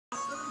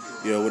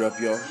Yo, what up,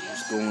 y'all?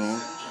 What's going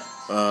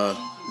on?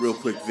 Real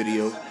quick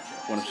video.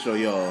 Want to show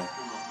y'all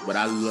what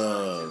I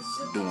love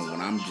doing when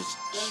I'm just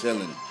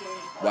chilling,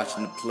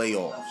 watching the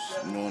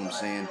playoffs. You know what I'm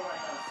saying?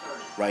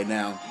 Right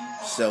now,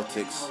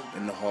 Celtics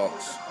and the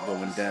Hawks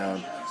going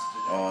down.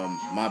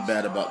 My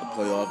bad about the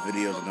playoff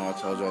videos. I know I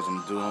told y'all I was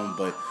gonna do them,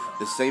 but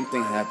the same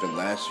thing happened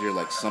last year.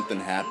 Like something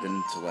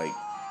happened to like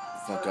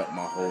fuck up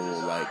my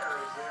whole like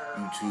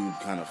YouTube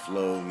kind of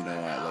flow. You know,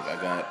 I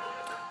got.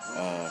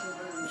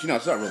 But, you know,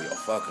 it's not really a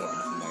fuck up or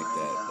anything like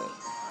that, but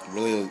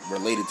really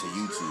related to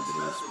YouTube it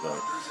is. But,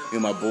 you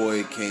know, my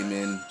boy came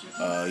in,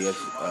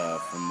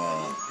 from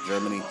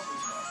Germany.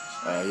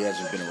 He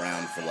hasn't been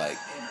around for like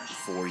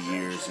 4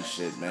 years and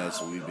shit, man,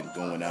 so we've been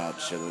going out,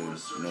 chilling, you know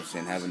what I'm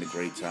saying, having a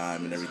great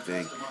time and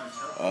everything.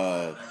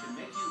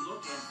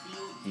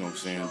 You know what I'm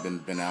saying,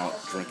 been out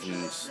drinking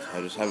and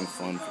just having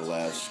fun for the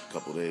last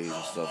couple days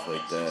and stuff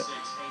like that.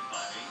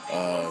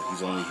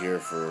 He's only here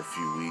for a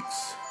few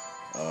weeks.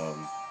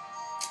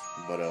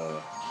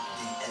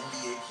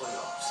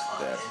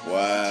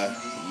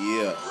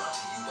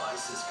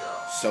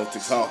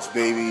 Celtics Hawks,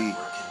 baby.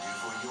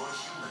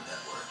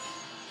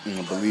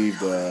 I believe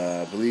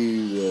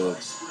the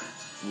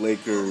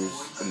Lakers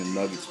and the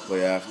Nuggets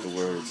play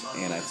afterwards,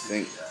 and I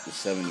think the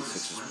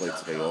 76ers play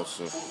today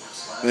also.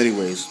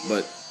 Anyways,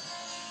 but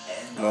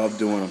all I'm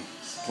doing, I'm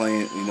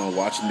playing, you know,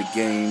 watching the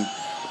game,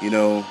 you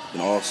know,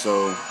 and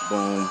also,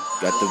 boom,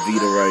 got the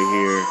Vita right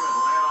here.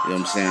 You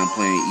know what I'm saying? I'm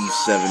playing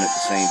E7 at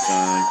the same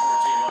time.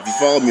 If you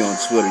follow me on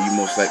Twitter, you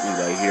most likely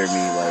like hear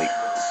me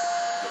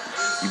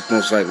you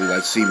most likely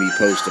like see me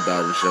post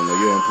about it and shit. I'm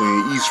like, yo, I'm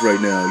playing East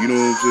right now. You know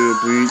what I'm saying?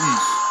 I'm playing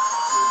East.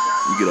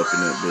 You get up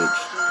in that bitch.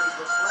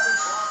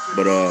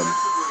 But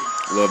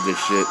love this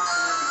shit.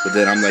 But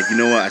then I'm like, you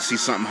know what? I see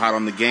something hot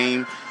on the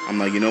game. I'm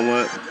like, you know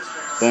what?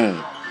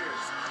 Boom.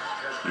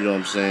 You know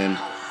what I'm saying?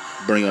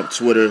 Bring up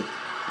Twitter.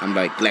 I'm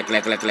like,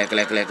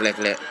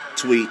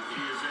 tweet.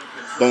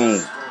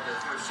 Boom.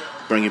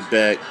 Bring it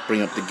back,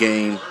 bring up the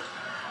game,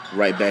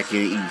 right back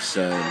in East,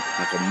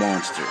 like a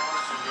monster.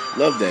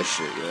 Love that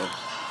shit, yo.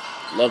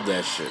 Love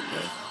that shit,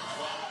 man.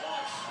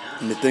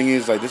 And the thing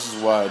is, like, this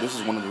is one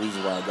of the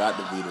reasons why I got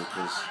the Vita,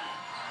 because,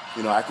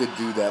 you know, I could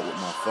do that with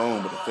my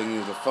phone, but the thing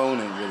is, the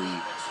phone ain't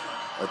really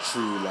a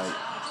true, like,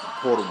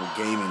 portable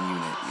gaming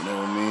unit, you know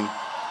what I mean?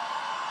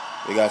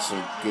 They got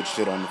some good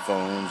shit on the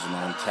phones and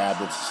on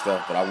tablets and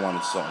stuff, but I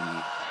wanted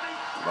something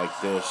like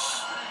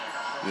this.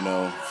 You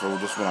know, for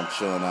just when I'm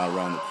chilling out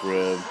around the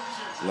crib,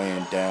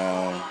 laying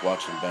down,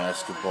 watching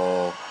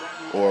basketball,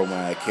 or when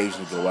I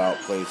occasionally go out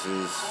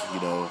places,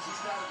 you know,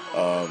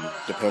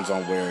 depends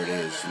on where it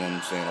is, you know what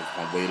I'm saying? If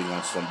I'm waiting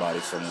on somebody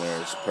somewhere,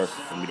 it's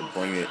perfect for me to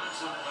bring it,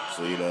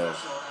 so, you know.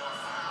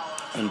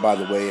 And by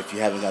the way, if you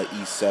haven't got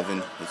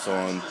E7, it's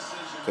on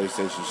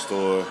PlayStation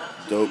Store,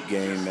 dope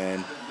game,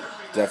 man,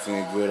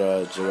 definitely a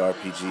good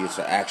JRPG, it's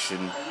an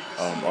action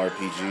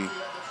RPG,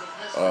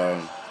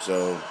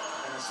 so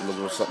if you're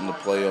looking for something to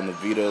play on the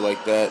Vita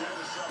like that,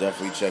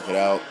 definitely check it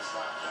out.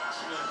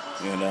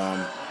 And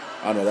I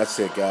don't know, that's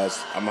it,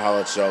 guys. I'm gonna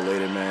holler at y'all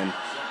later, man.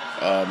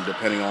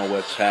 Depending on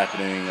what's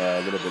happening,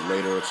 a little bit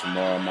later or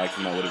tomorrow, I might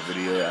come out with a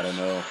video. I don't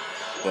know,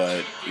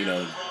 but you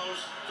know,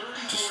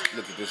 just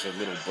look at this as a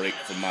little break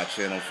from my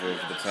channel for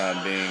the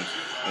time being.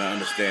 And I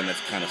understand that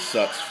kind of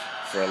sucks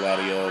for a lot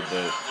of y'all,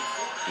 but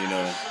you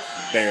know,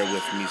 bear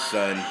with me,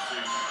 son.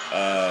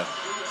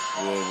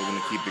 We're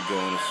gonna keep it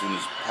going as soon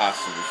as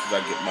possible, as soon as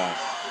I get my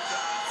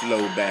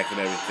flow back and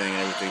everything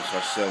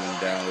starts settling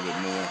down a little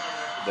bit more.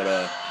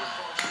 But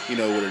you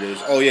know what it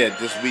is. Oh yeah,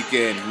 this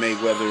weekend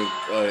Mayweather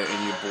and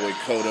your boy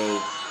Cotto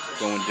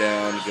going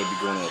down. You're gonna be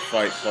going to a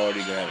fight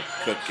party, gonna have a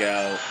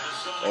cookout,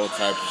 all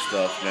types of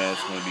stuff, man.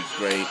 It's gonna be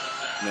great.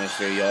 You know what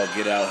I'm saying? Y'all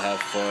get out, have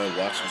fun,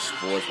 watch some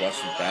sports, watch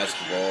some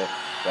basketball,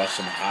 watch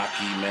some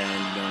hockey, man.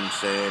 You know what I'm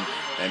saying?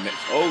 And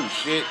oh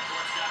shit.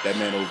 That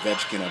man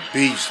Ovechkin, a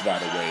beast, by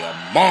the way.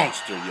 A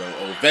monster, yo.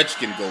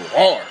 Ovechkin go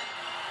hard.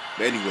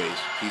 But anyways,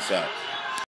 peace out.